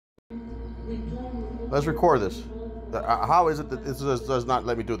Let's record this. How is it that this does not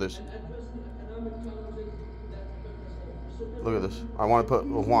let me do this? Look at this. I want to put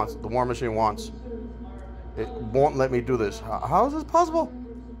wants. The War Machine wants. It won't let me do this. How is this possible?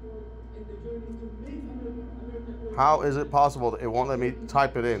 How is it possible that it won't let me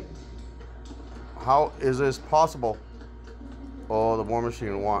type it in? How is this possible? Oh, the War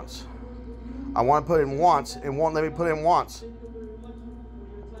Machine wants. I want to put in wants. It won't let me put in wants.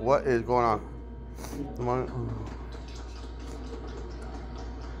 What is going on?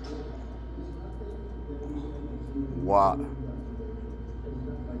 What?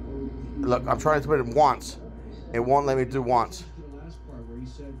 Look, I'm trying to put in wants. It won't let me do wants.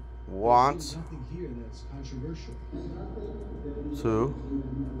 Wants. To.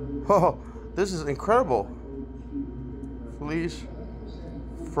 Oh, this is incredible. Please.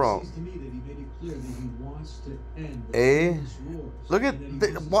 From. A. Look at.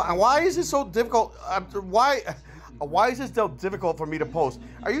 Why is it so difficult? Why is this so difficult for me to post?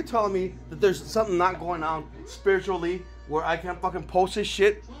 Are you telling me that there's something not going on spiritually where I can't fucking post this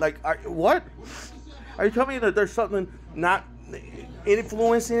shit? Like, what? Are you telling me that there's something not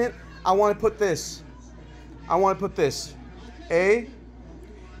influencing it? I want to put this. I want to put this. A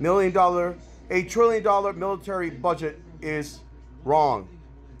trillion-dollar military budget is wrong.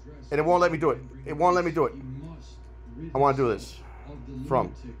 And it won't let me do it. It won't let me do it. I want to do this.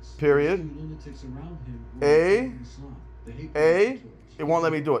 From. Period. A. It won't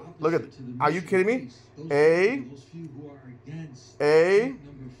let me do it. Look at it. Are you kidding me? A.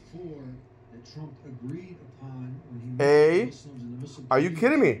 Are you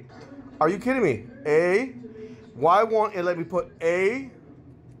kidding me? Are you kidding me? A. Why won't it let me put A?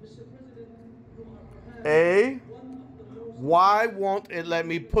 Why won't it let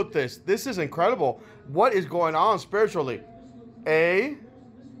me put this? This is incredible. What is going on spiritually? I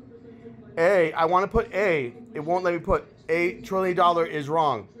want to put A. It won't let me put $8 trillion is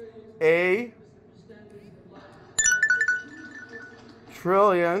wrong. A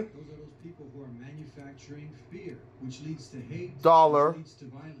trillion dollar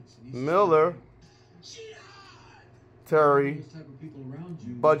military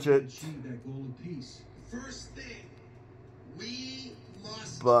budget.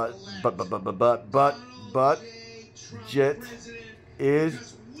 But jet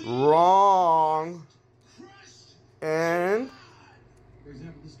is wrong. And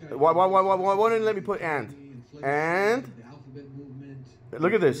why didn't let me put and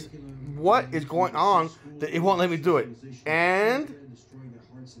look at this. What is going on that it won't let me do it? And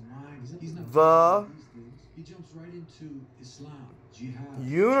the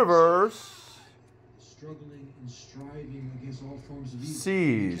universe struggling and striving against all forms of evil.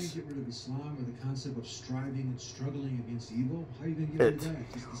 Sees. You can't get rid of Islam or the concept of striving and struggling against evil. How are you going to get rid of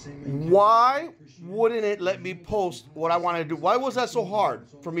that? Just the same way. Why wouldn't it let me post what I wanted to do? Why was that so hard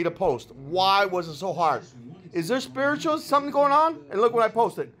for me to post? Why was it so hard? Is there spiritual something going on? And look what I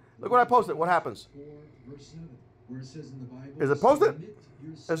posted. Look what I posted. What happens? Is it posted?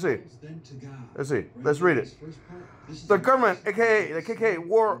 Let's see. Let's see. Let's read it. The government, aka the KK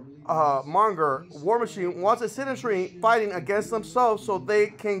war war machine, wants a citizenry fighting against themselves so they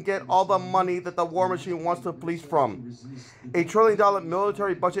can get all the money that the war machine wants to fleece from. $8 trillion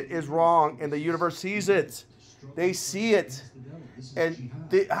military budget is wrong, and the universe sees it. They see it. And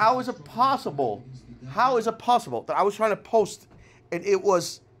how is it possible? How is it possible that I was trying to post and it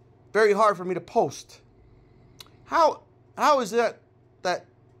was very hard for me to post? How is it that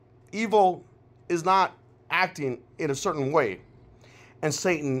evil is not acting in a certain way and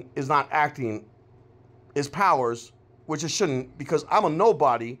Satan is not acting his powers, which it shouldn't, because I'm a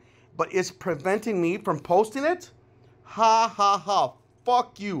nobody, but it's preventing me from posting it? Ha ha ha.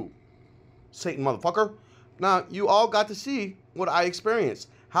 Fuck you, Satan motherfucker. Now, you all got to see what I experienced.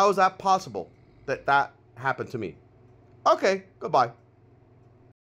 How is that possible that that happened to me? Okay, goodbye.